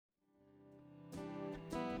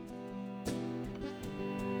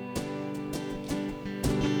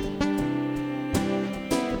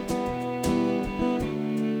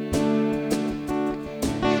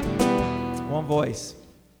voice.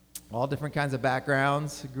 All different kinds of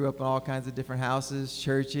backgrounds, grew up in all kinds of different houses,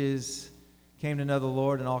 churches, came to know the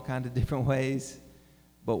Lord in all kinds of different ways,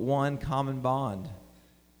 but one common bond,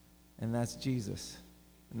 and that's Jesus.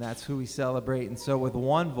 And that's who we celebrate. And so with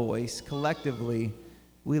one voice, collectively,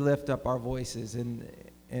 we lift up our voices, and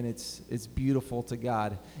it's beautiful to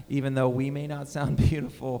God. Even though we may not sound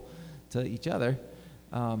beautiful to each other,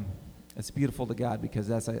 it's beautiful to God because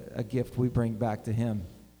that's a gift we bring back to Him.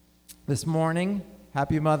 This morning,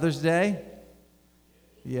 happy Mother's Day.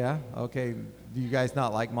 Yeah? Okay. Do you guys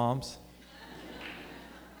not like moms?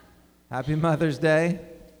 Happy Mother's Day.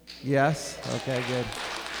 Yes? Okay, good.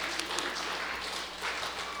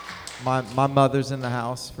 My mother's in the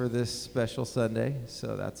house for this special Sunday,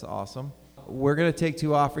 so that's awesome. We're going to take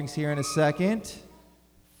 2 offerings here in a second.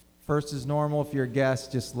 First is normal. If you're a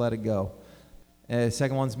guest, just let it go.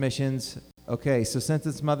 Second one's missions. Okay, so since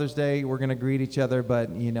it's Mother's Day, we're going to greet each other, but,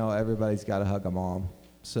 you know, everybody's got to hug a mom.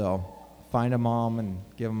 So find a mom and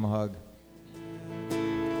give them a hug.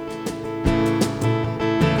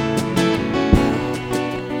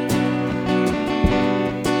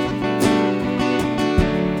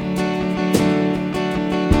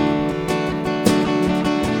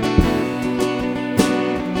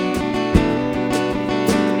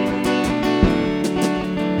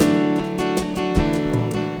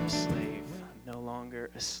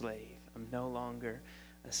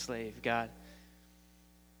 A slave. God,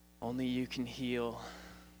 only you can heal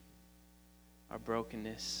our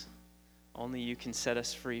brokenness. Only you can set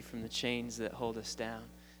us free from the chains that hold us down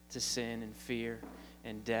to sin and fear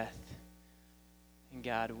and death. And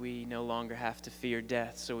God, we no longer have to fear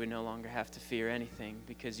death, so we no longer have to fear anything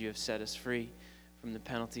because you have set us free from the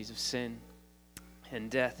penalties of sin and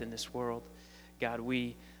death in this world. God,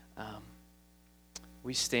 we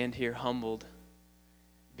stand here humbled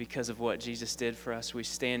because of what Jesus did for us. We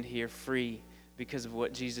stand here free because of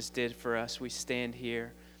what Jesus did for us. We stand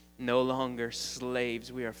here no longer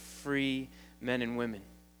slaves. We are free men and women.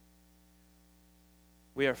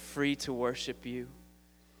 We are free to worship you.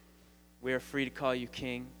 We are free to call you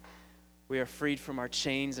King. We are freed from our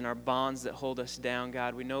chains and our bonds that hold us down,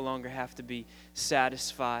 God. We no longer have to be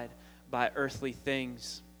satisfied by earthly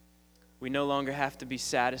things. We no longer have to be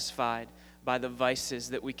satisfied by the vices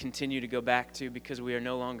that we continue to go back to because we are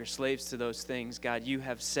no longer slaves to those things. God, you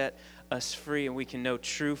have set us free, and we can know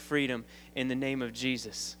true freedom in the name of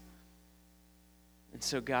Jesus. And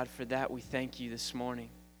so, God, for that, we thank you this morning.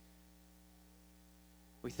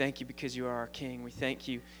 We thank you because you are our King. We thank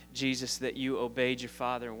you, Jesus, that you obeyed your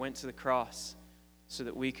Father and went to the cross so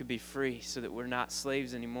that we could be free, so that we're not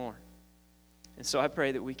slaves anymore. And so I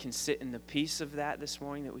pray that we can sit in the peace of that this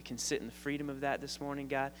morning, that we can sit in the freedom of that this morning,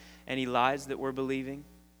 God. Any lies that we're believing,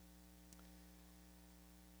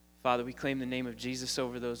 Father, we claim the name of Jesus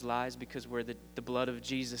over those lies because where the blood of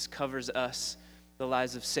Jesus covers us, the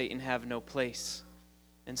lies of Satan have no place.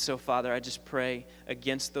 And so, Father, I just pray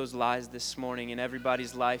against those lies this morning in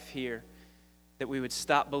everybody's life here, that we would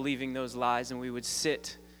stop believing those lies and we would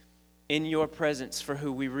sit in your presence for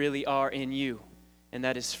who we really are in you. And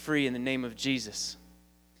that is free in the name of Jesus.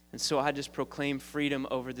 And so I just proclaim freedom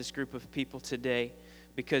over this group of people today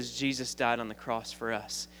because Jesus died on the cross for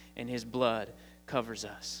us and his blood covers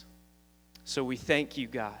us. So we thank you,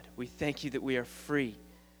 God. We thank you that we are free.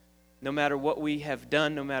 No matter what we have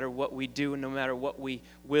done, no matter what we do, and no matter what we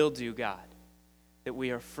will do, God, that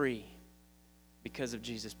we are free because of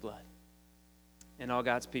Jesus' blood. And all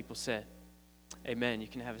God's people said, amen. You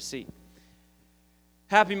can have a seat.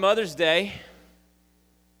 Happy Mother's Day.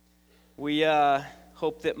 We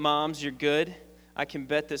hope that moms, you're good. I can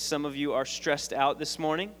bet that some of you are stressed out this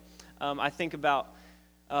morning. I think about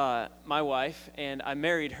my wife, and I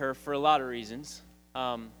married her for a lot of reasons.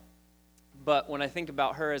 But when I think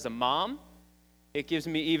about her as a mom, it gives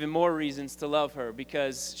me even more reasons to love her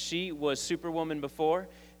because she was Superwoman before,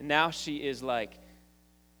 and now she is like,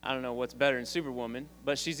 I don't know what's better than Superwoman,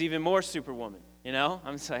 but she's even more Superwoman, you know?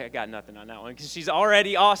 I'm sorry, I got nothing on that one because she's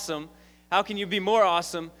already awesome. How can you be more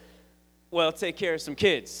awesome? Well, take care of some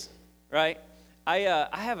kids, right? I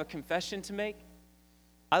have a confession to make.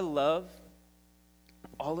 I love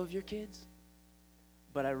all of your kids,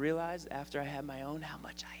 but I realized after I had my own how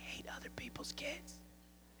much I hate other people's kids.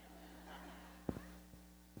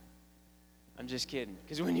 I'm just kidding,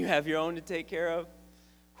 because when you have your own to take care of,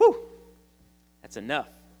 that's enough,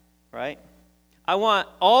 right? I want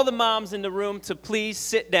all the moms in the room to please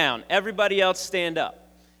sit down. Everybody else stand up.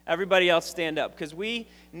 Everybody else stand up, because we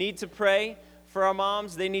need to pray for our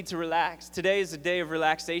moms. They need to relax. Today is a day of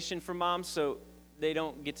relaxation for moms, so they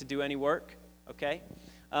don't get to do any work, okay?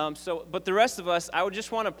 But the rest of us, I would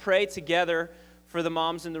just want to pray together for the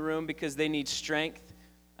moms in the room because they need strength,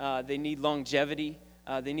 they need longevity,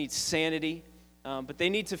 they need sanity, but they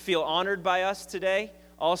need to feel honored by us today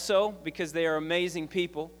also because they are amazing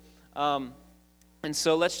people. And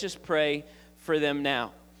so let's just pray for them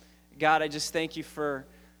now. God, I thank you for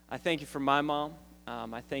my mom.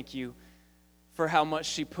 I thank you for how much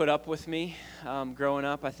she put up with me growing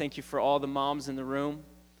up. I thank you for all the moms in the room.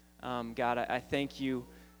 God, I thank you,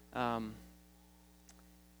 God,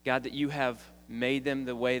 that you have made them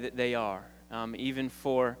the way that they are. Even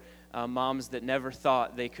for moms that never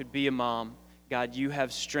thought they could be a mom, God, you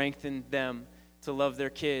have strengthened them to love their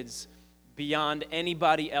kids beyond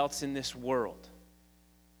anybody else in this world.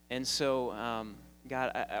 And so,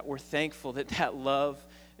 God, we're thankful that that love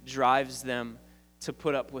drives them to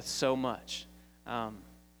put up with so much.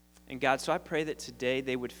 And God, so I pray that today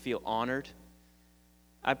they would feel honored.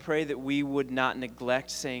 I pray that we would not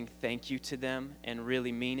neglect saying thank you to them and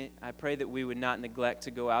really mean it. I pray that we would not neglect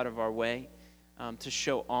to go out of our way to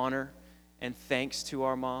show honor and thanks to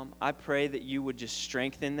our mom. I pray that you would just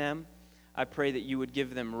strengthen them. I pray that you would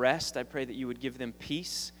give them rest. I pray that you would give them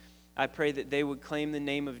peace. I pray that they would claim the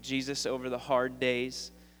name of Jesus over the hard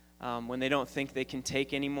days when they don't think they can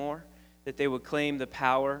take anymore, that they would claim the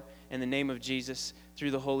power and the name of Jesus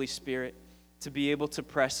through the Holy Spirit to be able to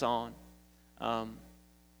press on.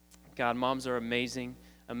 God, moms are amazing,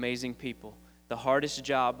 amazing people. The hardest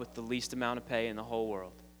job with the least amount of pay in the whole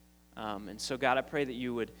world. And so, God, I pray that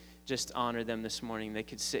you would just honor them this morning. They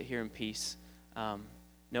could sit here in peace,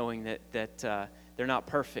 knowing that they're not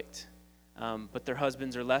perfect, but their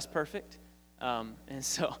husbands are less perfect. And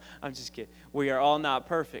so, I'm just kidding. We are all not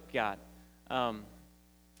perfect, God.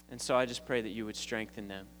 And so I just pray that you would strengthen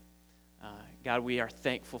them. God, we are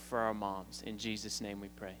thankful for our moms. In Jesus' name we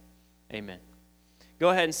pray. Amen. Go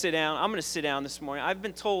ahead and sit down. I'm going to sit down this morning. I've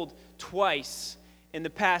been told twice in the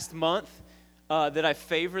past month that I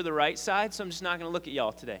favor the right side, so I'm just not going to look at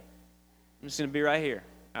y'all today. I'm just going to be right here,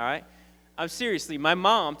 all right? I'm seriously, my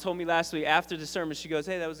mom told me last week after the sermon, she goes,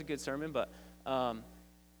 hey, that was a good sermon, but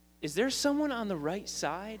is there someone on the right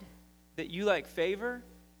side that you like favor?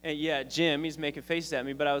 And yeah, Jim, he's making faces at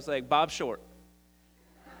me, but I was like, Bob Short.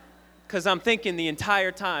 Because I'm thinking the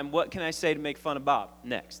entire time, what can I say to make fun of Bob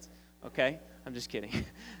next? Okay? I'm just kidding.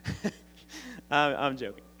 I'm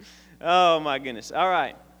joking. Oh, my goodness. All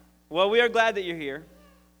right. Well, we are glad that you're here.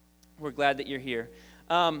 We're glad that you're here.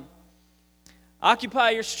 Occupy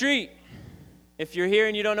your street. If you're here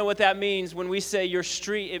and you don't know what that means, when we say your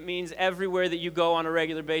street, it means everywhere that you go on a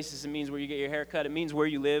regular basis. It means where you get your hair cut. It means where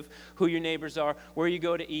you live, who your neighbors are, where you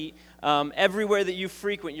go to eat. Everywhere that you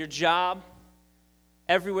frequent, your job,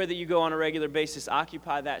 everywhere that you go on a regular basis,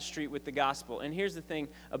 occupy that street with the gospel. And here's the thing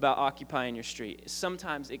about occupying your street.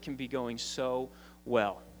 Sometimes it can be going so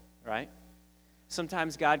well, right?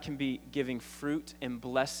 Sometimes God can be giving fruit and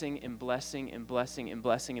blessing and blessing and blessing and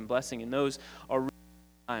blessing and blessing. And those are real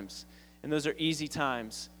times. And those are easy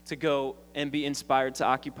times to go and be inspired to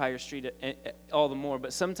occupy your street all the more.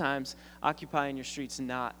 But sometimes occupying your street's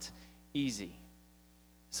not easy.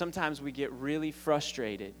 Sometimes we get really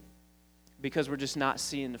frustrated because we're just not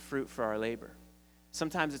seeing the fruit for our labor.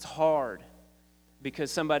 Sometimes it's hard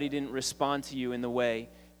because somebody didn't respond to you in the way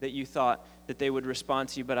that you thought that they would respond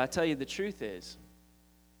to you. But I tell you, the truth is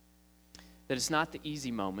that it's not the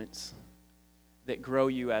easy moments that grow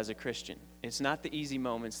you as a Christian. It's not the easy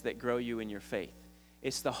moments that grow you in your faith.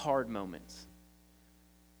 It's the hard moments.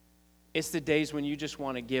 It's the days when you just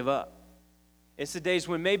want to give up. It's the days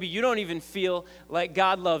when maybe you don't even feel like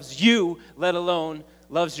God loves you, let alone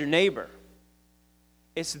loves your neighbor.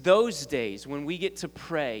 It's those days when we get to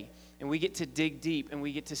pray and we get to dig deep and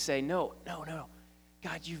we get to say, no.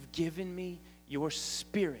 God, you've given me your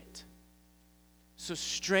spirit. So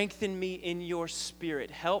strengthen me in your spirit.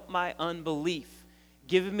 Help my unbelief.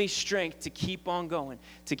 Give me strength to keep on going,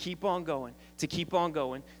 to keep on going, to keep on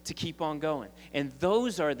going, to keep on going. And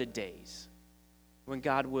those are the days when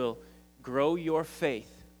God will grow your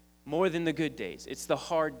faith more than the good days. It's the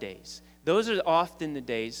hard days. Those are often the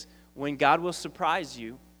days when God will surprise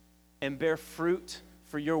you and bear fruit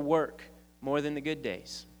for your work more than the good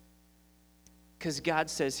days. Because God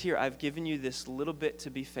says, here, I've given you this little bit to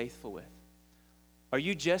be faithful with. Are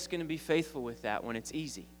you just going to be faithful with that when it's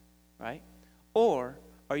easy, right? Or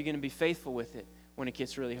are you going to be faithful with it when it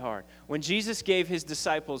gets really hard? When Jesus gave his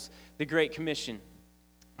disciples the Great Commission,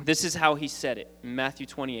 this is how he said it. In Matthew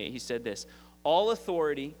 28, he said this, all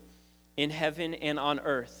authority in heaven and on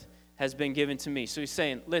earth has been given to me. So he's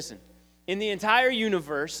saying, listen, in the entire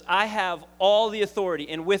universe, I have all the authority.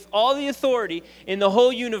 And with all the authority in the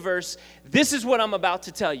whole universe, this is what I'm about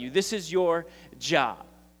to tell you. This is your job,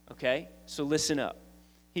 okay? So listen up.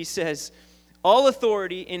 He says, All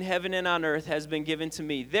authority in heaven and on earth has been given to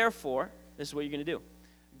me. Therefore, this is what you're going to do.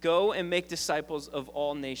 Go and make disciples of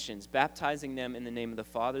all nations, baptizing them in the name of the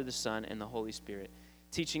Father, the Son, and the Holy Spirit,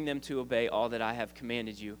 teaching them to obey all that I have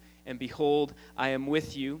commanded you. And behold, I am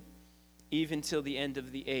with you even till the end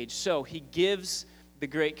of the age. So he gives the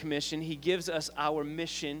Great Commission. He gives us our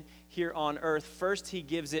mission here on earth. First, he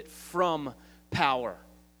gives it from power,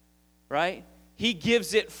 right? He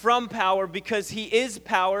gives it from power because he is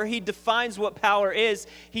power. He defines what power is.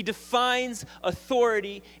 He defines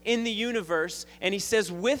authority in the universe. And he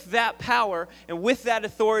says, with that power and with that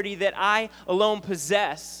authority that I alone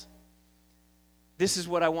possess, this is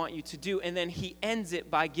what I want you to do. And then he ends it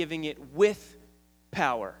by giving it with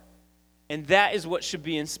power. And that is what should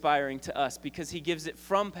be inspiring to us, because he gives it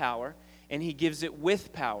from power and he gives it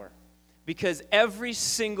with power. Because every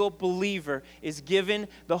single believer is given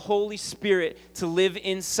the Holy Spirit to live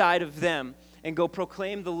inside of them and go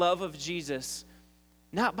proclaim the love of Jesus,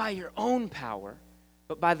 not by your own power,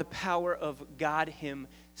 but by the power of God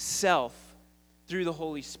himself through the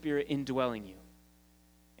Holy Spirit indwelling you.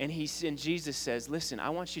 And Jesus says, listen,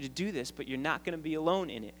 I want you to do this, but you're not going to be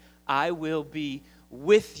alone in it. I will be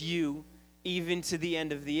with you even to the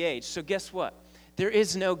end of the age. So guess what? There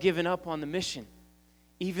is no giving up on the mission.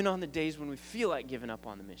 Even on the days when we feel like giving up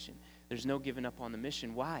on the mission, there's no giving up on the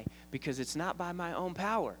mission. Why? Because it's not by my own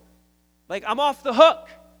power. Like, I'm off the hook,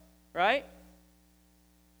 right?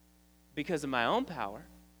 Because of my own power.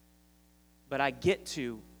 But I get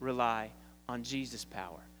to rely on Jesus'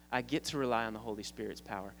 power. I get to rely on the Holy Spirit's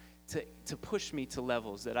power to push me to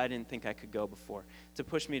levels that I didn't think I could go before, to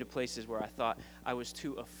push me to places where I thought I was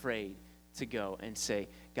too afraid to go and say,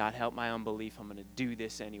 God, help my unbelief. I'm going to do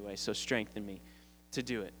this anyway, so strengthen me to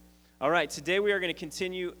do it. All right, today we are going to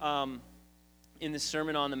continue in the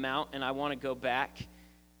Sermon on the Mount, and I want to go back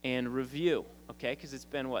and review, okay? Because it's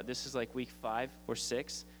been this is like week 5 or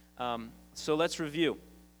 6. So let's review.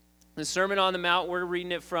 The Sermon on the Mount, we're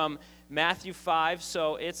reading it from Matthew 5,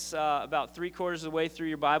 so it's about 3/4 of the way through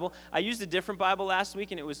your Bible. I used a different Bible last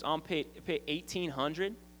week, and it was on page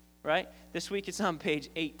 1800, right? This week it's on page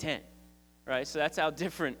 810, right? So that's how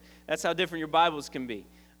different your Bibles can be.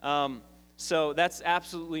 So that's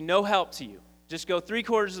absolutely no help to you. Just go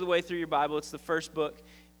 3/4 of the way through your Bible. It's the first book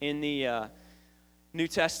in the New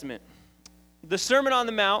Testament. The Sermon on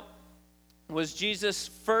the Mount was Jesus'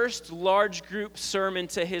 first large group sermon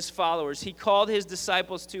to his followers. He called his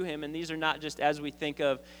disciples to him, and these are not just as we think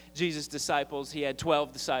of Jesus' disciples. He had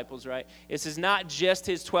 12 disciples, right? This is not just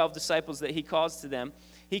his 12 disciples that he calls to them.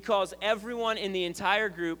 He calls everyone in the entire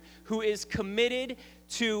group who is committed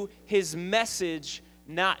to his message,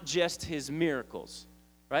 not just his miracles,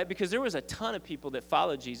 right? Because there was a ton of people that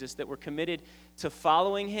followed Jesus that were committed to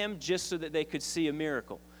following him just so that they could see a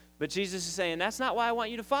miracle. But Jesus is saying, that's not why I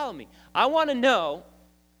want you to follow me. I want to know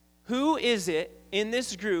who is it in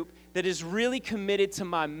this group that is really committed to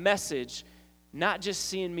my message, not just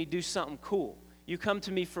seeing me do something cool. You come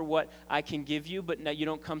to me for what I can give you, but you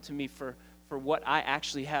don't come to me for what I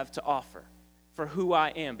actually have to offer, for who I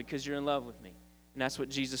am, because you're in love with me. And that's what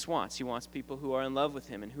Jesus wants. He wants people who are in love with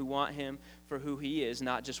him and who want him for who he is,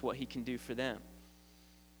 not just what he can do for them.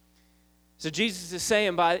 So Jesus is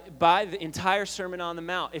saying by the entire Sermon on the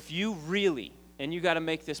Mount, if you really, and you got to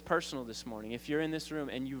make this personal this morning, if you're in this room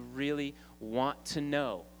and you really want to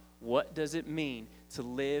know what does it mean to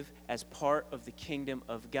live as part of the kingdom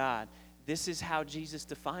of God, this is how Jesus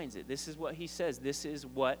defines it. This is what he says. This is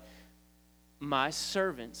what my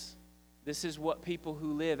servants, this is what people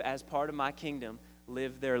who live as part of my kingdom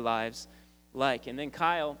live their lives like. And then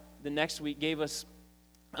Kyle, the next week, gave us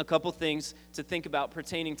a couple things to think about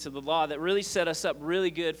pertaining to the law that really set us up really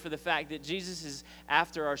good for the fact that Jesus is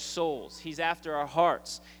after our souls. He's after our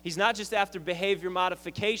hearts. He's not just after behavior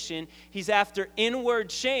modification. He's after inward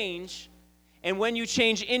change. And when you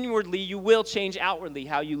change inwardly, you will change outwardly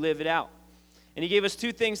how you live it out. And he gave us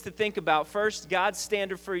 2 things to think about. First, God's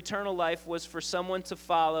standard for eternal life was for someone to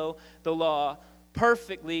follow the law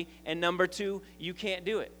perfectly. And number 2, you can't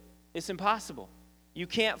do it. It's impossible. You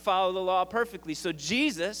can't follow the law perfectly. So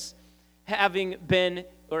Jesus, having been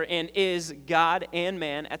and is God and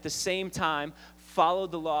man at the same time,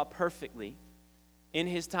 followed the law perfectly. In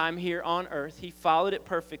his time here on earth, he followed it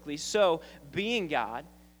perfectly. So, being God,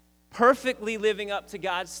 perfectly living up to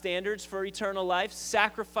God's standards for eternal life,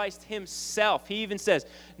 sacrificed himself. He even says,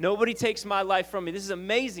 nobody takes my life from me. This is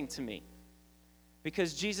amazing to me.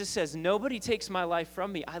 Because Jesus says, nobody takes my life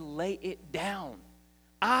from me. I lay it down.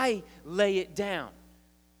 I lay it down.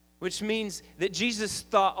 Which means that Jesus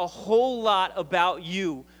thought a whole lot about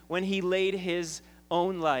you when he laid his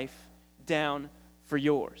own life down for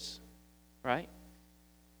yours. Right?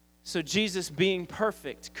 So Jesus, being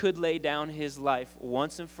perfect, could lay down his life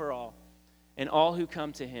once and for all, and all who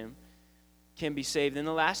come to him can be saved. In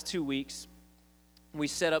the last 2 weeks, we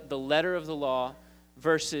set up the letter of the law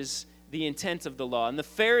versus the intent of the law. And the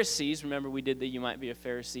Pharisees, remember we did the you might be a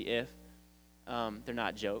Pharisee if. They're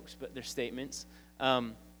not jokes, but they're statements.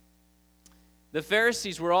 The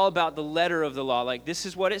Pharisees were all about the letter of the law. Like, this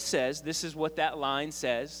is what it says. This is what that line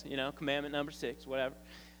says. You know, commandment number 6, whatever.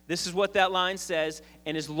 This is what that line says.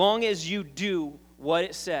 And as long as you do what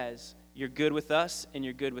it says, you're good with us and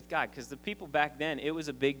you're good with God. Because the people back then, it was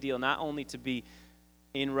a big deal not only to be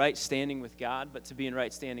in right standing with God, but to be in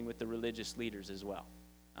right standing with the religious leaders as well.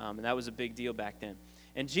 And that was a big deal back then.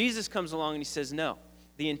 And Jesus comes along and he says, no,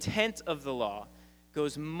 the intent of the law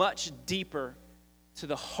goes much deeper to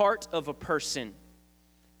the heart of a person.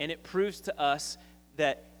 And it proves to us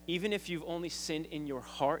that even if you've only sinned in your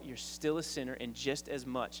heart, you're still a sinner and just as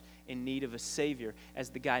much in need of a Savior as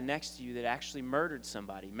the guy next to you that actually murdered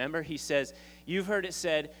somebody. Remember, he says, you've heard it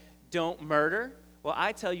said, don't murder. Well,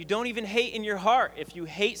 I tell you, don't even hate in your heart. If you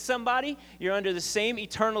hate somebody, you're under the same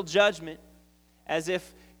eternal judgment as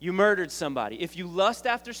if you murdered somebody. If you lust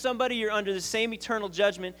after somebody, you're under the same eternal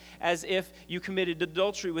judgment as if you committed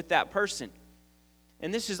adultery with that person.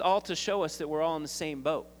 And this is all to show us that we're all in the same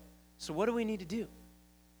boat. So what do we need to do?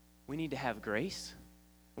 We need to have grace,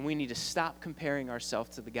 and we need to stop comparing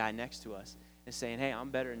ourselves to the guy next to us and saying, hey,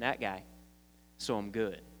 I'm better than that guy, so I'm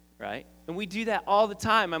good, right? And we do that all the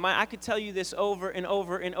time. I could tell you this over and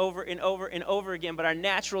over and over and over and over again, but our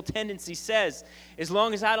natural tendency says, as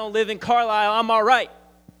long as I don't live in Carlisle, I'm all right.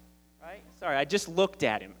 Right? Sorry, I just looked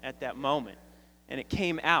at him at that moment, and it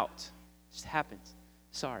came out. It just happens.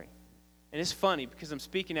 Sorry. And it's funny because I'm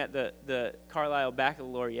speaking at the Carlisle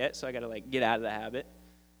Baccalaureate, so I got to get out of the habit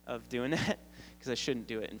of doing that because I shouldn't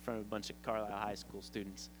do it in front of a bunch of Carlisle High School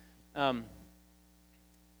students.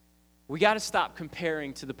 We got to stop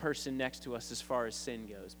comparing to the person next to us as far as sin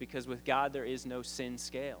goes, because with God there is no sin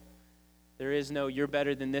scale. There is no you're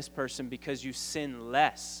better than this person because you sin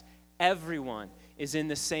less. Everyone is in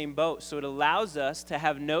the same boat. So it allows us to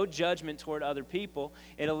have no judgment toward other people.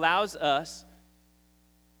 It allows us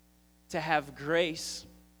to have grace.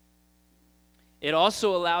 It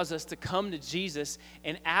also allows us to come to Jesus,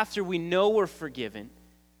 and after we know we're forgiven,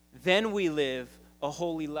 then we live a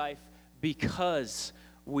holy life because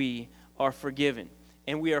we are forgiven.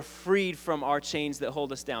 And we are freed from our chains that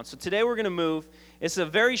hold us down. So today we're going to move. It's a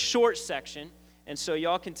very short section, and so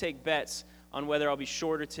y'all can take bets on whether I'll be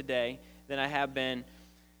shorter today than I have been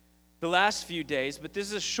the last few days. But this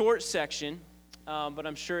is a short section, but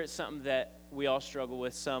I'm sure it's something that we all struggle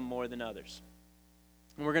with, some more than others.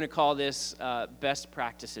 And we're going to call this best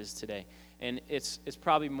practices today. And it'd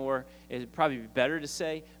probably be better to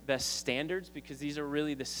say best standards, because these are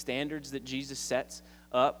really the standards that Jesus sets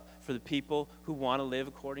up for the people who want to live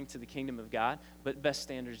according to the kingdom of God. But best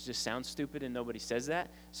standards just sound stupid and nobody says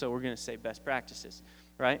that. So we're going to say best practices,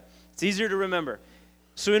 right? It's easier to remember.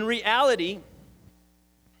 So in reality,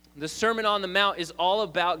 the Sermon on the Mount is all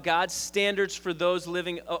about God's standards for those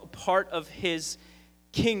living a part of his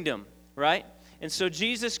kingdom, right? And so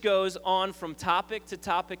Jesus goes on from topic to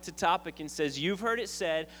topic to topic and says, you've heard it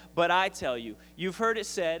said, but I tell you. You've heard it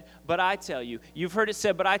said, but I tell you. You've heard it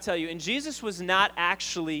said, but I tell you. And Jesus was not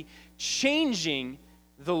actually changing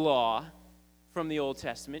the law from the Old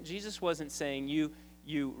Testament. Jesus wasn't saying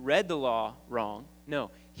you read the law wrong. No,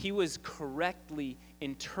 he was correctly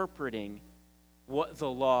interpreting what the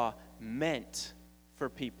law meant for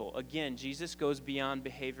people. Again, Jesus goes beyond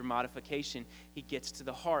behavior modification. He gets to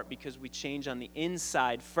the heart, because we change on the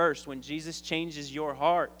inside first. When Jesus changes your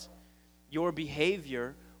heart, your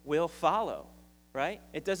behavior will follow, right?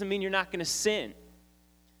 It doesn't mean you're not going to sin,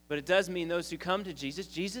 but it does mean those who come to Jesus,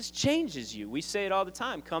 Jesus changes you. We say it all the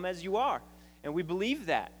time, come as you are, and we believe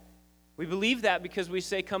that. We believe that because we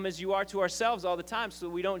say come as you are to ourselves all the time so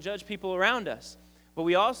that we don't judge people around us. But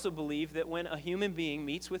we also believe that when a human being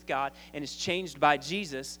meets with God and is changed by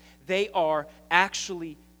Jesus, they are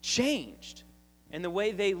actually changed. And the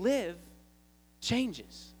way they live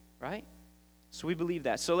changes, right? So we believe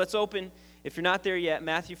that. So let's open, if you're not there yet,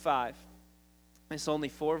 Matthew 5. It's only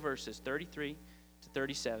 4 verses, 33 to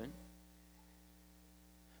 37.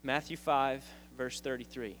 Matthew 5, verse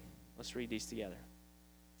 33. Let's read these together.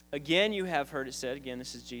 Again, you have heard it said, again,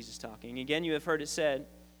 this is Jesus talking. Again, you have heard it said,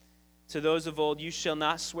 to those of old, you shall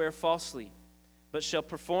not swear falsely, but shall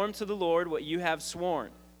perform to the Lord what you have sworn.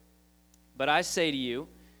 But I say to you,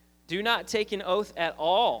 do not take an oath at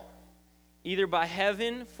all, either by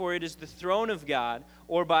heaven, for it is the throne of God,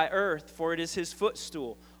 or by earth, for it is his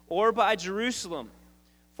footstool, or by Jerusalem,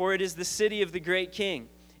 for it is the city of the great king.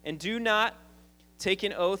 And do not take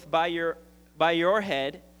an oath by your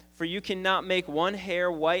head, for you cannot make one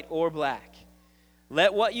hair white or black.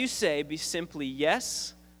 Let what you say be simply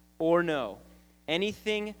yes or no.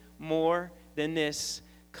 Anything more than this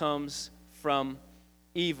comes from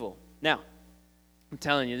evil. Now, I'm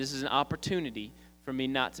telling you, this is an opportunity for me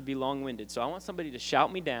not to be long-winded. So I want somebody to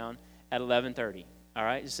shout me down at 11:30. All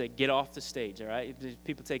right? Just say, get off the stage, all right? There's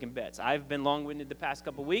people taking bets. I've been long-winded the past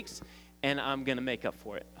couple weeks, and I'm going to make up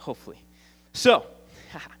for it, hopefully. So,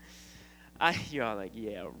 you're all like,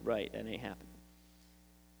 yeah, right, that ain't happening.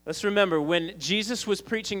 Let's remember, when Jesus was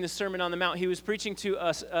preaching the Sermon on the Mount, he was preaching to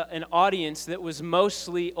us an audience that was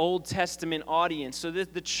mostly Old Testament audience. So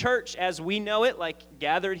the church, as we know it, like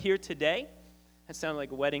gathered here today, that sounded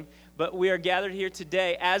like a wedding, but we are gathered here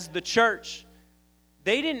today as the church.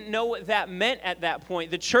 They didn't know what that meant at that point.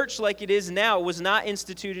 The church, like it is now, was not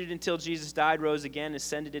instituted until Jesus died, rose again,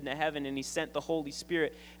 ascended into heaven, and he sent the Holy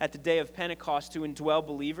Spirit at the day of Pentecost to indwell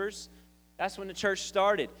believers. That's when the church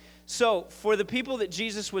started. So for the people that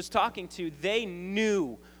Jesus was talking to, they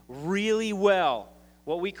knew really well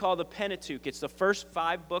what we call the Pentateuch. It's the first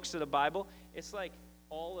 5 books of the Bible. It's like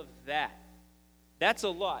all of that. That's a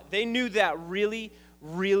lot. They knew that really,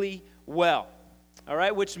 really well. All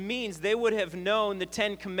right, which means they would have known the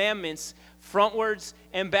 10 Commandments frontwards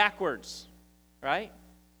and backwards, right?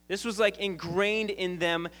 This was like ingrained in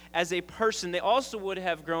them as a person. They also would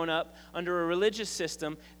have grown up under a religious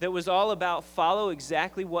system that was all about follow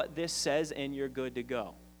exactly what this says and you're good to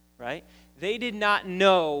go, right? They did not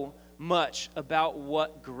know much about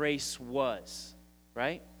what grace was,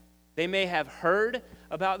 right? They may have heard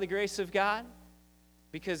about the grace of God,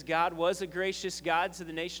 because God was a gracious God to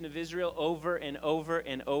the nation of Israel over and over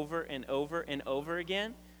and over and over and over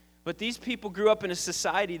again. But these people grew up in a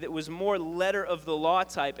society that was more letter of the law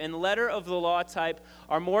type. And letter of the law type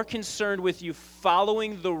are more concerned with you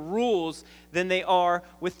following the rules than they are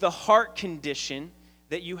with the heart condition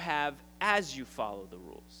that you have as you follow the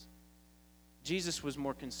rules. Jesus was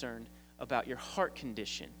more concerned about your heart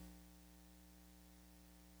condition.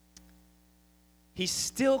 He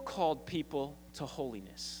still called people to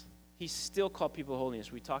holiness. He still called people to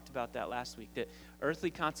holiness. We talked about that last week, that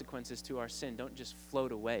earthly consequences to our sin don't just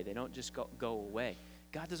float away. They don't just go away.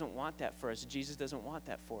 God doesn't want that for us. Jesus doesn't want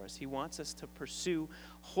that for us. He wants us to pursue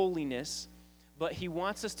holiness, but he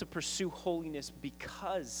wants us to pursue holiness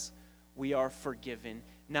because we are forgiven,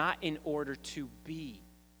 not in order to be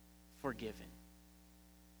forgiven.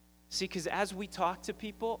 See, because as we talk to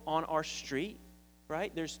people on our street,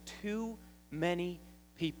 right, there's too many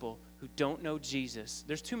people who don't know Jesus.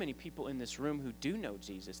 There's too many people in this room who do know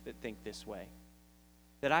Jesus that think this way.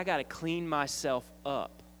 That I got to clean myself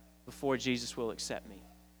up before Jesus will accept me.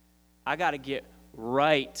 I got to get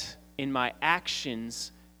right in my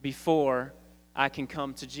actions before I can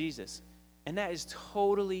come to Jesus. And that is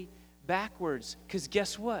totally backwards, because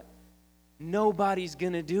guess what? Nobody's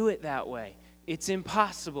going to do it that way. It's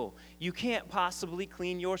impossible. You can't possibly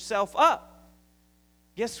clean yourself up.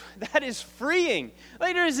 Guess what? That is freeing.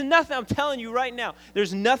 Like, there is nothing, I'm telling you right now,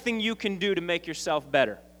 there's nothing you can do to make yourself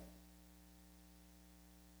better.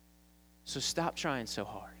 So stop trying so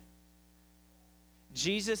hard.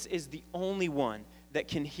 Jesus is the only one that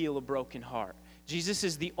can heal a broken heart. Jesus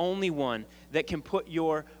is the only one that can put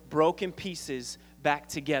your broken pieces back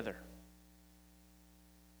together.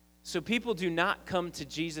 So people do not come to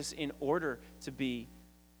Jesus in order to be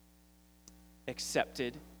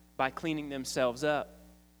accepted by cleaning themselves up.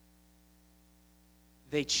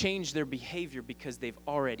 They change their behavior because they've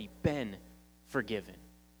already been forgiven.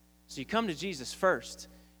 So you come to Jesus first,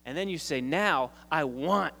 and then you say, now I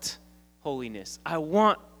want holiness. I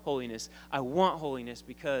want holiness. I want holiness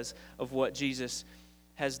because of what Jesus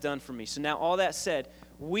has done for me. So now all that said,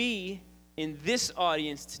 we in this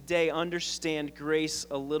audience today understand grace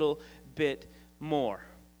a little bit more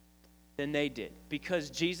than they did, because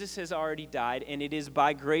Jesus has already died, and it is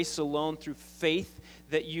by grace alone through faith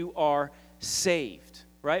that you are saved,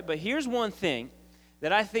 right? But here's one thing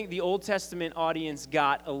that I think the Old Testament audience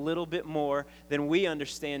got a little bit more than we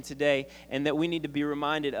understand today, and that we need to be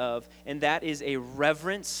reminded of, and that is a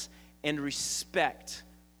reverence and respect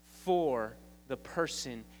for the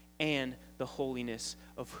person and the holiness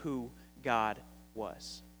of who God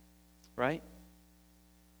was, right?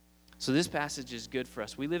 So this passage is good for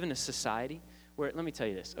us. We live in a society where, let me tell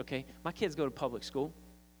you this, okay? My kids go to public school.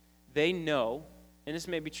 They know, and this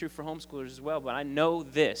may be true for homeschoolers as well, but I know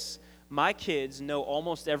this. My kids know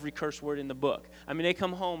almost every curse word in the book. I mean, they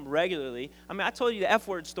come home regularly. I mean, I told you the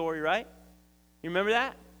F-word story, right? You remember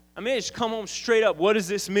that? I mean, they just come home straight up, what does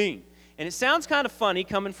this mean? And it sounds kind of funny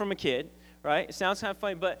coming from a kid, right? It sounds kind of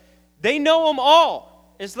funny, but they know them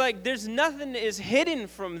all. It's like there's nothing that is hidden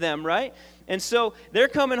from them, right? And so they're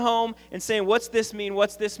coming home and saying, what's this mean?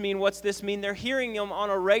 What's this mean? What's this mean? They're hearing them on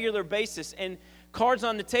a regular basis. And cards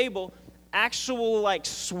on the table, actual like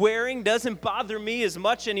swearing doesn't bother me as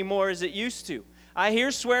much anymore as it used to. I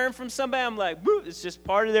hear swearing from somebody, I'm like, woo, it's just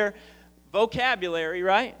part of their vocabulary,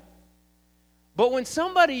 right? But when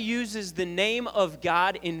somebody uses the name of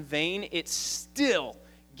God in vain, it still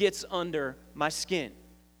gets under my skin,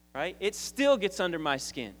 right? It still gets under my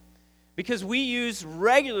skin. Because we use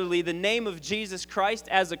regularly the name of Jesus Christ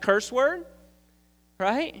as a curse word,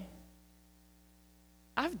 right?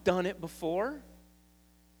 I've done it before.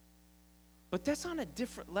 But that's on a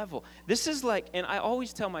different level. This is like, and I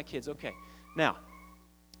always tell my kids, okay, now,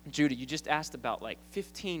 Judah, you just asked about like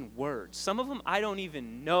 15 words. Some of them I don't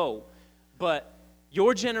even know, but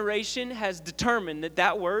your generation has determined that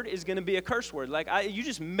that word is going to be a curse word. Like, you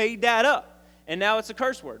just made that up, and now it's a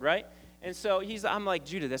curse word, right? And so I'm like,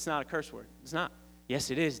 Judah, that's not a curse word. It's not.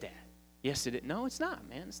 Yes, it is, Dad. Yes, it is. No, it's not,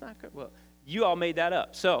 man. It's not. Well, you all made that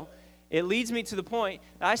up. So it leads me to the point.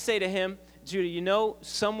 I say to him, Judah, you know,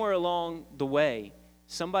 somewhere along the way,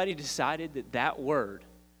 somebody decided that that word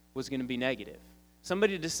was going to be negative.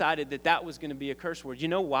 Somebody decided that that was going to be a curse word. You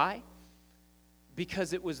know why?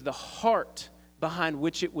 Because it was the heart behind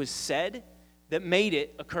which it was said that made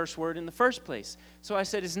it a curse word in the first place. So I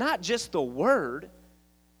said, it's not just the word,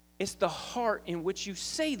 it's the heart in which you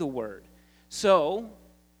say the word. So,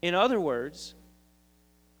 in other words,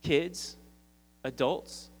 kids,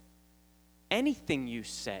 adults, anything you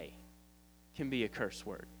say can be a curse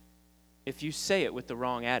word if you say it with the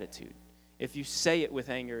wrong attitude, if you say it with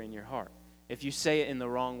anger in your heart, if you say it in the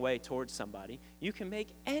wrong way towards somebody. You can make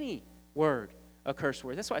any word a curse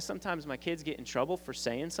word. That's why sometimes my kids get in trouble for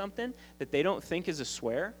saying something that they don't think is a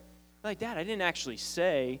swear. Like, Dad, I didn't actually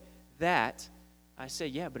say that. I say,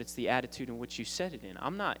 yeah, but it's the attitude in which you said it in.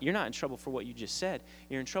 You're not in trouble for what you just said.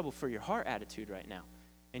 You're in trouble for your heart attitude right now.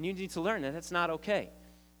 And you need to learn that that's not okay.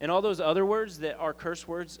 And all those other words that are curse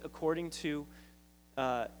words according to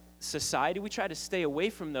society, we try to stay away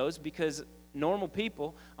from those because normal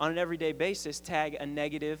people on an everyday basis tag a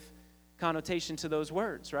negative connotation to those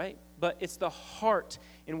words, right? But it's the heart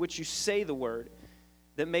in which you say the word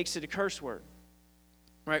that makes it a curse word,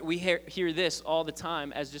 right? We hear this all the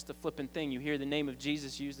time as just a flippant thing. You hear the name of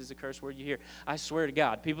Jesus used as a curse word. You hear, I swear to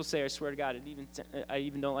God. People say, I swear to God. I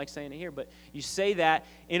even don't like saying it here, but you say that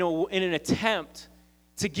in an attempt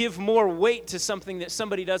to give more weight to something that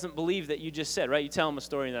somebody doesn't believe that you just said, right? You tell them a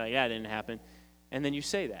story and they're like, yeah, it didn't happen. And then you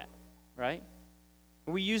say that, right?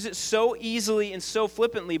 We use it so easily and so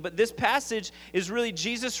flippantly, but this passage is really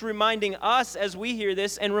Jesus reminding us as we hear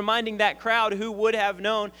this and reminding that crowd who would have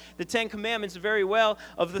known the Ten Commandments very well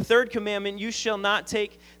of the third commandment, you shall not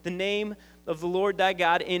take the name of the Lord thy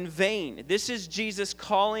God in vain. This is Jesus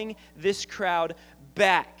calling this crowd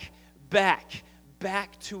back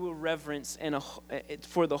to a reverence and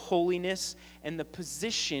for the holiness and the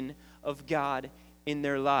position of God in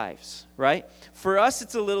their lives, right? For us,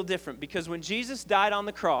 it's a little different because when Jesus died on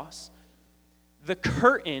the cross, the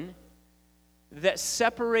curtain that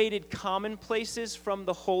separated common places from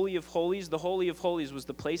the Holy of Holies was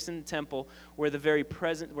the place in the temple where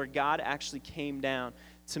where God actually came down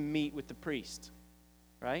to meet with the priest,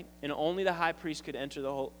 right? And only the high priest could enter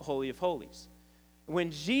the Holy of Holies.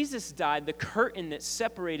 When Jesus died, the curtain that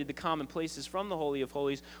separated the common places from the Holy of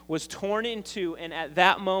Holies was torn in two, and at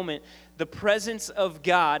that moment, the presence of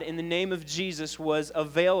God in the name of Jesus was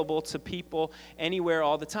available to people anywhere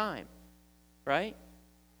all the time, right?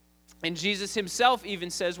 And Jesus himself even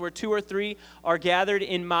says, where 2 or 3 are gathered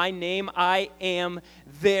in my name, I am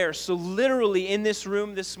there. So literally in this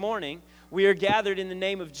room this morning, we are gathered in the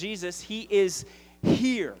name of Jesus. He is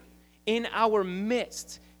here in our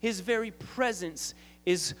midst. His very presence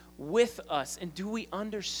is with us. And do we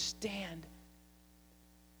understand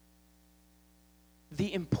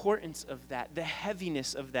the importance of that, the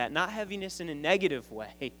heaviness of that? Not heaviness in a negative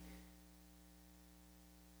way,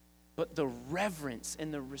 but the reverence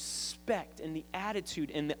and the respect and the attitude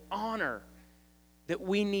and the honor that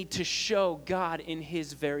we need to show God in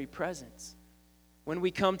His very presence. When we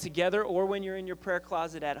come together or when you're in your prayer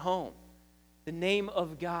closet at home, the name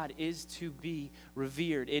of God is to be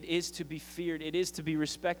revered. It is to be feared. It is to be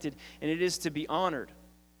respected. And it is to be honored.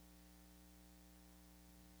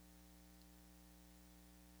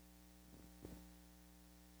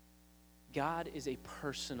 God is a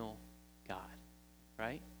personal God,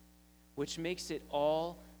 right? Which makes it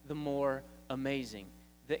all the more amazing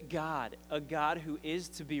that God, a God who is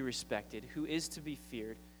to be respected, who is to be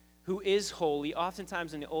feared, who is holy,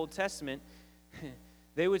 oftentimes in the Old Testament,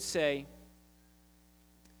 they would say,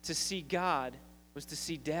 to see God was to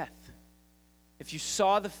see death. If you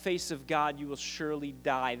saw the face of God, you will surely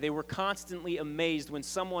die. They were constantly amazed when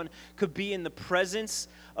someone could be in the presence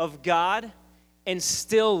of God and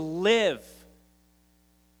still live.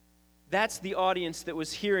 That's the audience that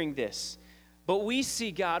was hearing this. But we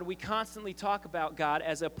see God, we constantly talk about God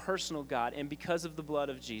as a personal God. And because of the blood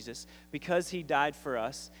of Jesus, because he died for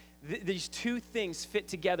us, these two things fit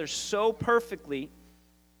together so perfectly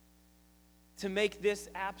to make this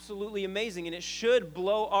absolutely amazing. And it should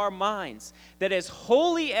blow our minds that as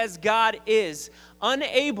holy as God is,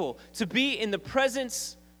 unable to be in the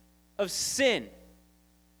presence of sin,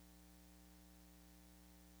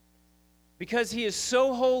 because he is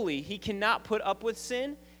so holy, he cannot put up with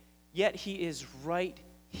sin, yet he is right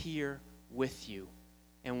here with you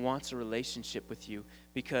and wants a relationship with you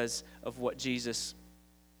because of what Jesus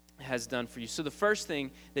has done for you. So the first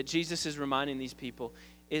thing that Jesus is reminding these people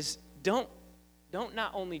is don't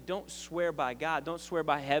swear by God. Don't swear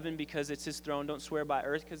by heaven because it's his throne. Don't swear by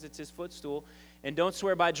earth because it's his footstool. And don't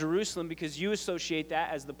swear by Jerusalem because you associate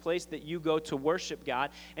that as the place that you go to worship God.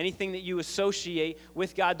 Anything that you associate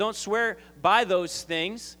with God, don't swear by those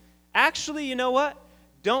things. Actually, you know what?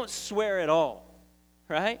 Don't swear at all,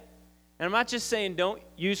 right? And I'm not just saying don't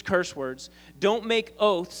use curse words. Don't make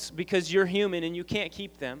oaths because you're human and you can't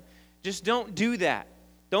keep them. Just don't do that.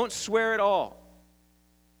 Don't swear at all.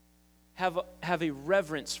 Have a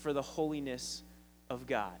reverence for the holiness of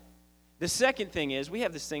God. The second thing is, we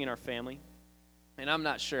have this thing in our family, and I'm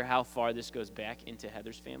not sure how far this goes back into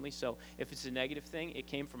Heather's family, so if it's a negative thing, it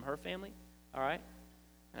came from her family, all right?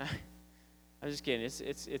 I'm just kidding.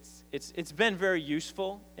 It's been very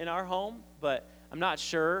useful in our home, but I'm not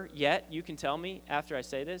sure yet. You can tell me after I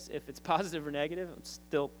say this if it's positive or negative. I'm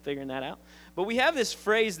still figuring that out. But we have this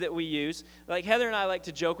phrase that we use. Like Heather and I like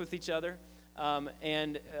to joke with each other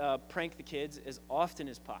and prank the kids as often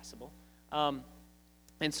as possible.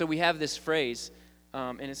 And so we have this phrase,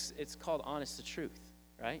 and it's called honest to truth,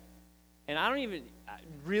 right? And I don't even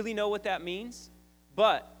really know what that means,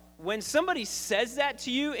 but when somebody says that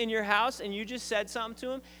to you in your house and you just said something to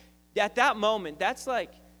them, at that moment, that's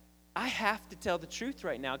like, I have to tell the truth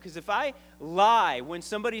right now. Because if I lie, when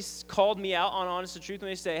somebody's called me out on honest to truth,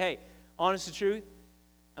 when they say, hey, honest to truth,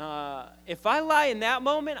 if I lie in that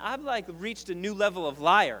moment, I've like reached a new level of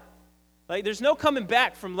liar. Like there's no coming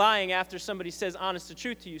back from lying after somebody says honest to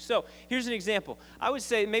truth to you. So here's an example. I'd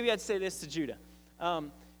say this to Judah.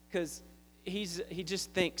 Because he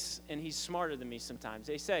just thinks, and he's smarter than me sometimes.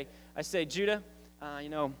 I say, Judah,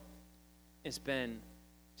 it's been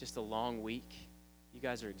just a long week. You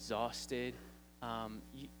guys are exhausted.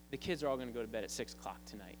 The kids are all going to go to bed at 6 o'clock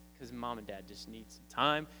tonight because mom and dad just need some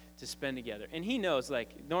time to spend together. And he knows, like,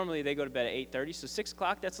 normally they go to bed at 8:30, so 6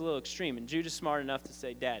 o'clock, that's a little extreme. And Judah's smart enough to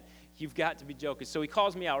say, Dad, you've got to be joking. So he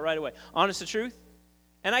calls me out right away. Honest to truth?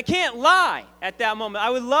 And I can't lie at that moment.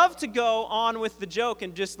 I would love to go on with the joke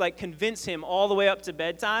and just, like, convince him all the way up to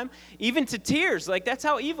bedtime, even to tears. Like, that's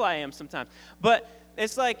how evil I am sometimes. But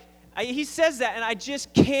it's like, he says that, and I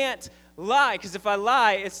just can't lie, because if I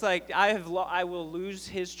lie, it's like I will lose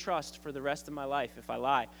his trust for the rest of my life if I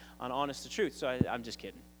lie on honest to truth. So I'm just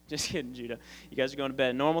kidding. Just kidding, Judah. You guys are going to bed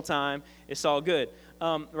at normal time. It's all good,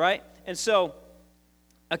 right? And so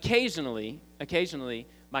occasionally,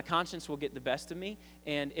 my conscience will get the best of me,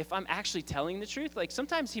 and if I'm actually telling the truth, like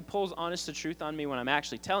sometimes he pulls honest to truth on me when I'm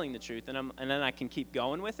actually telling the truth, and then I can keep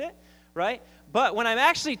going with it, right? But when I'm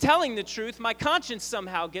actually telling the truth, my conscience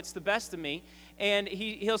somehow gets the best of me, and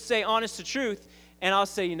he'll say honest to truth, and I'll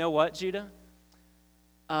say, you know what, Judah?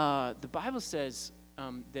 The Bible says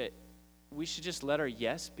that we should just let our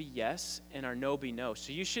yes be yes and our no be no.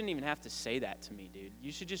 So you shouldn't even have to say that to me, dude. You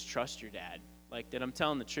should just trust your dad, like that I'm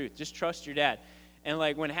telling the truth. Just trust your dad. And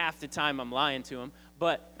like when half the time I'm lying to him,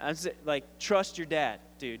 but I say, like, trust your dad,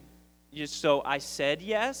 dude. So I said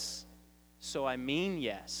yes, so I mean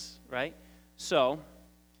yes, right? So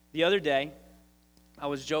the other day, I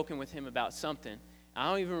was joking with him about something. I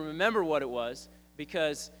don't even remember what it was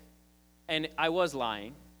and I was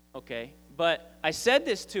lying, okay? But I said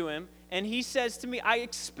this to him, and he says to me, I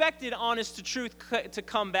expected honest to truth to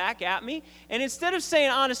come back at me. And instead of saying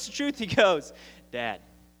honest to truth, he goes, Dad,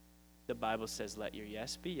 the Bible says let your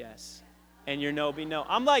yes be yes and your no be no.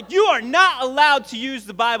 I'm like, you are not allowed to use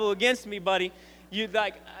the Bible against me, buddy.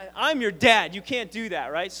 I'm your dad. You can't do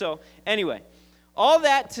that, right? So anyway, all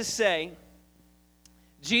that to say,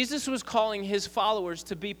 Jesus was calling his followers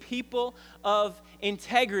to be people of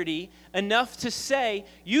integrity enough to say,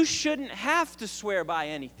 you shouldn't have to swear by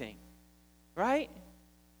anything, right?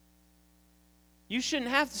 You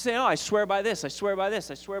shouldn't have to say, oh, I swear by this, I swear by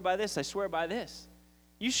this, I swear by this, I swear by this.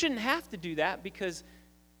 You shouldn't have to do that because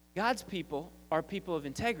God's people are people of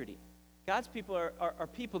integrity. God's people are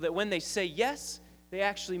people that when they say yes, they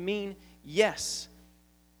actually mean yes.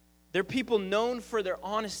 They're people known for their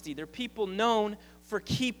honesty. They're people known for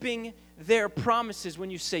keeping their promises. When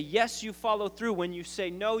you say yes, you follow through. When you say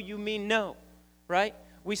no, you mean no, right?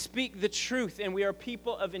 We speak the truth, and we are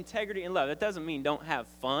people of integrity and love. That doesn't mean don't have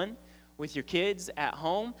fun with your kids at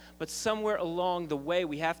home, but somewhere along the way,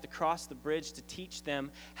 we have to cross the bridge to teach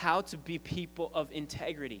them how to be people of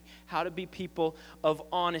integrity, how to be people of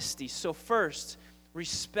honesty. So first,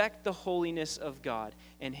 respect the holiness of God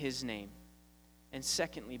and His name. And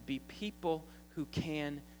secondly, be people who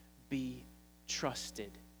can be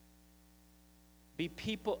trusted. Be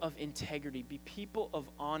people of integrity. Be people of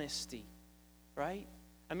honesty, right?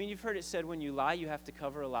 I mean, you've heard it said when you lie, you have to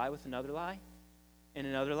cover a lie with another lie, and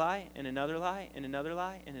another lie, and another lie, and another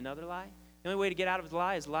lie, and another lie. The only way to get out of the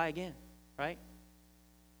lie is lie again, right?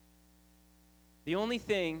 The only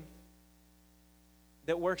thing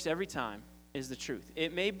that works every time is the truth.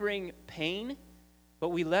 It may bring pain, but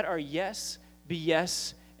we let our yes be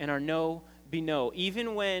yes and our no be no,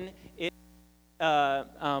 even when it's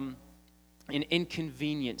an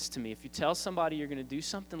inconvenience to me. If you tell somebody you're going to do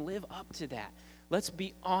something, live up to that. Let's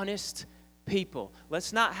be honest people.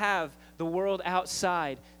 Let's not have the world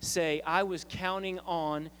outside say, I was counting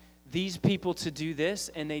on these people to do this,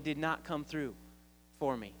 and they did not come through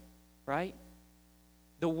for me, right?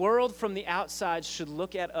 The world from the outside should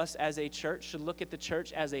look at us as a church, should look at the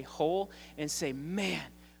church as a whole and say, man,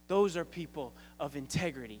 those are people of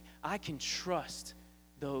integrity. I can trust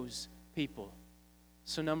those people.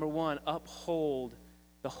 So number one, uphold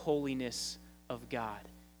the holiness of God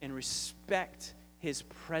and respect His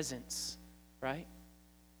presence, right?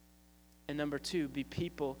 And number two, be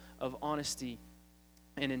people of honesty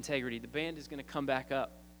and integrity. The band is going to come back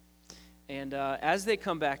up. And as they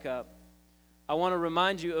come back up, I want to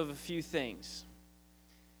remind you of a few things.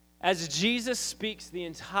 As Jesus speaks the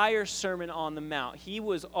entire Sermon on the Mount, He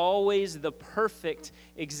was always the perfect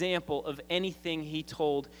example of anything He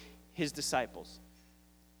told His disciples.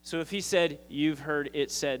 So if He said, you've heard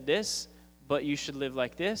it said this, but you should live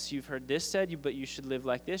like this. You've heard this said, but you should live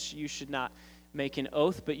like this. You should not make an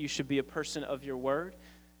oath, but you should be a person of your word,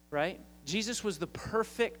 right? Jesus was the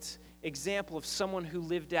perfect example of someone who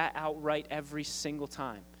lived that outright every single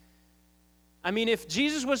time. I mean, if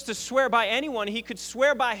Jesus was to swear by anyone, He could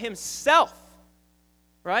swear by Himself,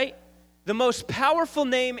 right? The most powerful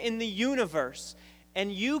name in the universe.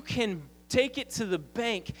 And you can take it to the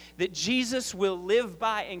bank that Jesus will live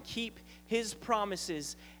by and keep His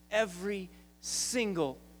promises every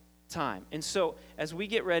single time. And so, as we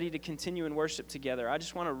get ready to continue in worship together, I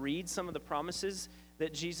just want to read some of the promises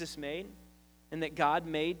that Jesus made and that God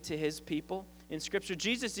made to His people in Scripture.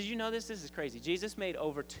 Jesus, did you know this? This is crazy. Jesus made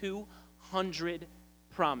over 200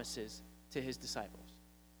 promises to His disciples.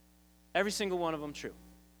 Every single one of them true.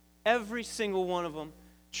 Every single one of them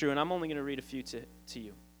true. And I'm only going to read a few to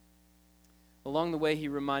you. Along the way, He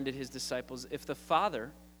reminded His disciples, if the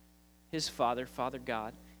Father, His Father, Father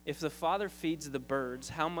God, if the Father feeds the birds,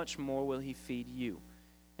 how much more will He feed you?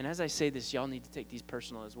 And as I say this, y'all need to take these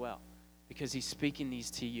personal as well, because He's speaking these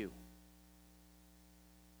to you.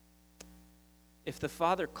 If the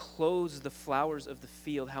Father clothes the flowers of the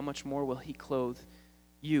field, how much more will He clothe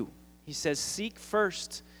you? He says, seek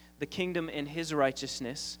first the kingdom and His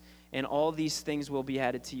righteousness, and all these things will be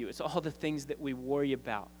added to you. It's all the things that we worry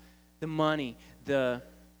about. The money, the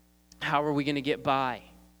how are we going to get by,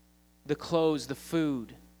 the clothes, the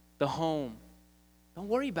food, the home. Don't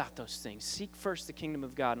worry about those things. Seek first the kingdom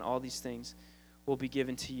of God, and all these things will be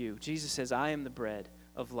given to you. Jesus says, I am the bread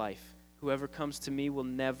of life. Whoever comes to me will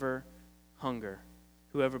never hunger.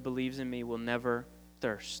 Whoever believes in me will never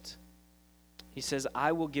thirst. He says,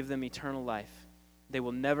 I will give them eternal life. They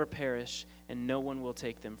will never perish, and no one will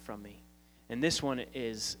take them from me. And this one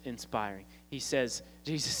is inspiring. Jesus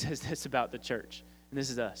says this about the church, and this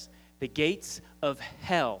is us. The gates of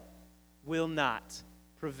hell will not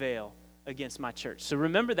prevail against my church. So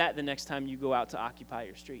remember that the next time you go out to occupy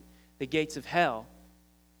your street. The gates of hell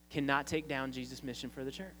cannot take down Jesus' mission for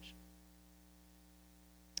the church.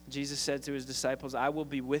 Jesus said to His disciples, I will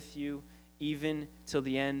be with you even till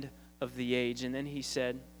the end of the age. And then He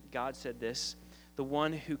said, God said this, the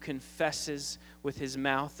one who confesses with his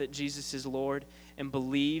mouth that Jesus is Lord and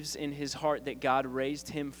believes in his heart that God raised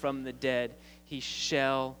Him from the dead, he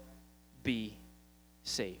shall be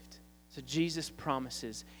saved. So Jesus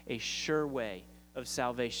promises a sure way of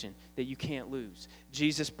salvation that you can't lose.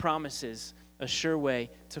 Jesus promises a sure way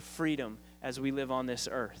to freedom as we live on this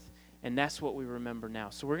earth. And that's what we remember now.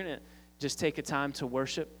 So we're going to just take a time to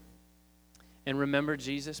worship and remember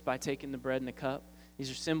Jesus by taking the bread and the cup. These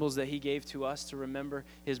are symbols that he gave to us to remember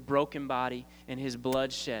his broken body and his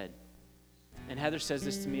blood shed. And Heather says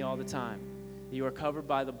this to me all the time. You are covered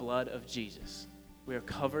by the blood of Jesus. We are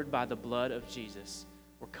covered by the blood of Jesus.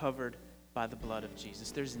 We're covered by the blood of Jesus.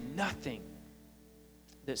 There's nothing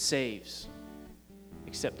that saves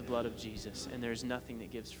except the blood of Jesus. And there's nothing that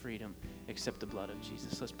gives freedom except the blood of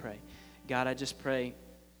Jesus. Let's pray. God, I just pray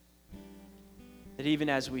that even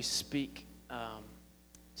as we speak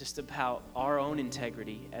just about our own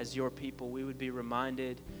integrity as your people, we would be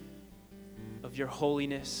reminded of your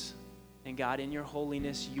holiness. And God, in your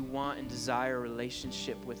holiness, you want and desire a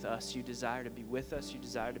relationship with us. You desire to be with us. You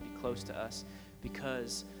desire to be close to us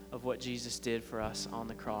because of what Jesus did for us on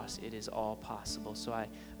the cross. It is all possible. So I,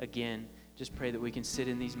 again, just pray that we can sit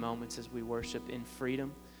in these moments as we worship in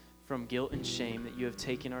freedom from guilt and shame, that you have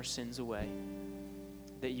taken our sins away,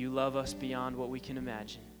 that you love us beyond what we can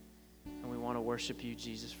imagine. And we want to worship you,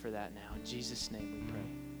 Jesus, for that now. In Jesus' name we pray.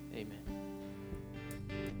 Amen.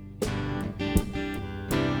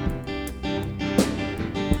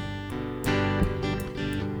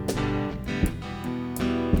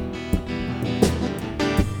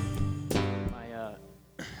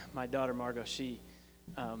 My daughter, Margot, she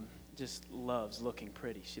just loves looking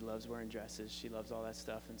pretty. She loves wearing dresses. She loves all that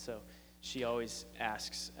stuff. And so she always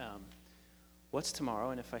asks, what's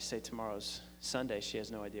tomorrow? And if I say tomorrow's Sunday, she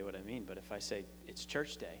has no idea what I mean. But if I say it's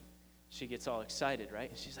church day, she gets all excited, right?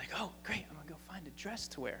 And she's like, oh, great, I'm going to go find a dress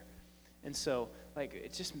to wear. And so, like,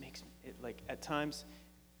 it just makes it, like, at times,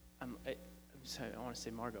 I want to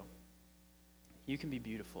say, Margot, you can be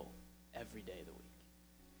beautiful every day of the week.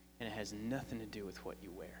 And it has nothing to do with what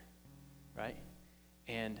you wear, right?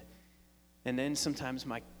 And then sometimes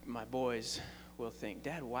my boys will think,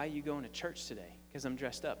 Dad, why are you going to church today? Because I'm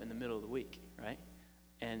dressed up in the middle of the week, right?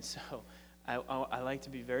 And so I like to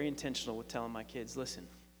be very intentional with telling my kids, listen,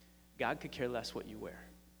 God could care less what you wear.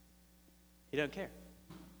 He doesn't care.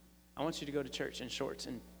 I want you to go to church in shorts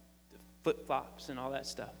and flip-flops and all that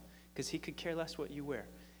stuff because he could care less what you wear.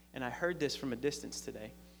 And I heard this from a distance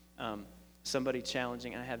today. Somebody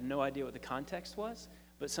challenging, and I have no idea what the context was,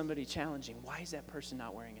 but somebody challenging, why is that person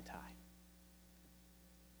not wearing a tie?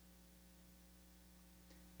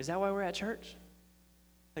 Is that why we're at church?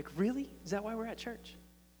 Like, really? Is that why we're at church?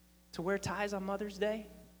 To wear ties on Mother's Day?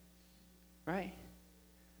 Right?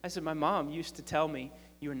 I said, my mom used to tell me,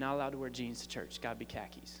 you are not allowed to wear jeans to church. Got to be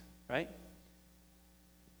khakis, right?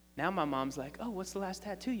 Now my mom's like, oh, what's the last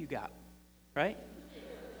tattoo you got? Right?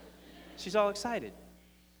 She's all excited.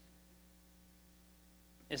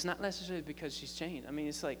 It's not necessarily because she's changed. I mean,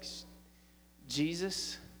 it's like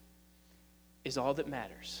Jesus is all that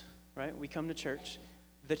matters, right? We come to church.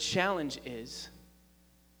 The challenge is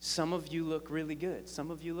some of you look really good. Some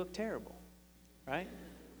of you look terrible, right?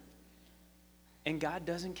 And God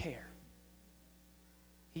doesn't care.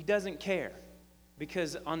 He doesn't care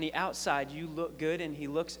because on the outside you look good and he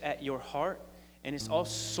looks at your heart and it's all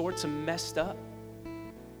sorts of messed up.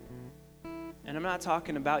 And I'm not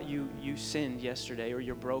talking about you sinned yesterday or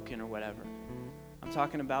you're broken or whatever. I'm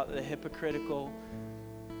talking about the hypocritical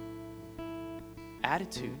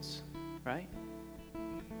attitudes, right?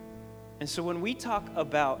 And so when we talk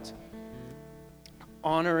about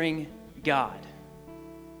honoring God,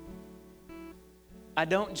 I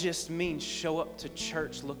don't just mean show up to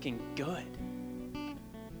church looking good.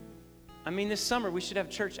 I mean, this summer we should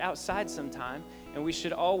have church outside sometime, and we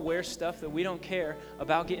should all wear stuff that we don't care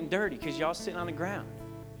about getting dirty because y'all sitting on the ground,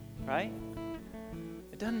 right?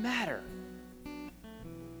 It doesn't matter.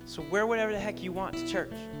 So wear whatever the heck you want to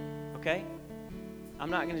church, okay?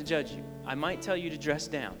 I'm not going to judge you. I might tell you to dress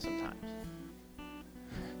down sometimes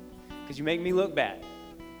because you make me look bad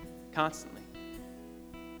constantly.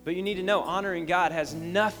 But you need to know honoring God has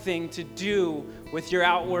nothing to do with your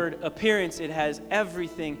outward appearance. It has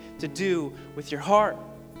everything to do with your heart.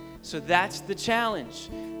 So that's the challenge.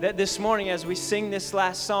 That this morning as we sing this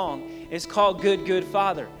last song, it's called Good, Good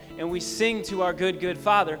Father. And we sing to our good, good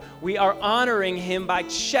Father. We are honoring him by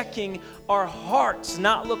checking our hearts,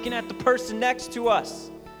 not looking at the person next to us,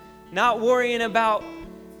 not worrying about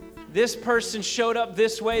this person showed up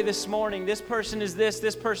this way this morning. This person is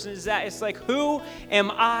this person is that. It's like, who am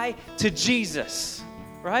I to Jesus,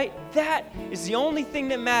 right? That is the only thing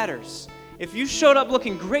that matters. If you showed up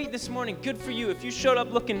looking great this morning, good for you. If you showed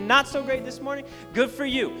up looking not so great this morning, good for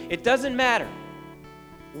you. It doesn't matter.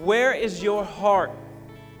 Where is your heart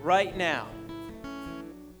right now?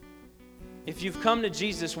 If you've come to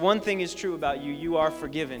Jesus, one thing is true about you. You are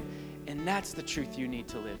forgiven. And that's the truth you need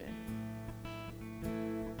to live in.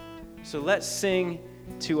 So let's sing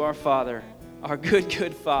to our Father, our good,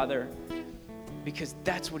 good Father, because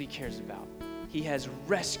that's what he cares about. He has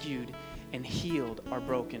rescued and healed our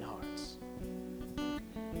broken hearts.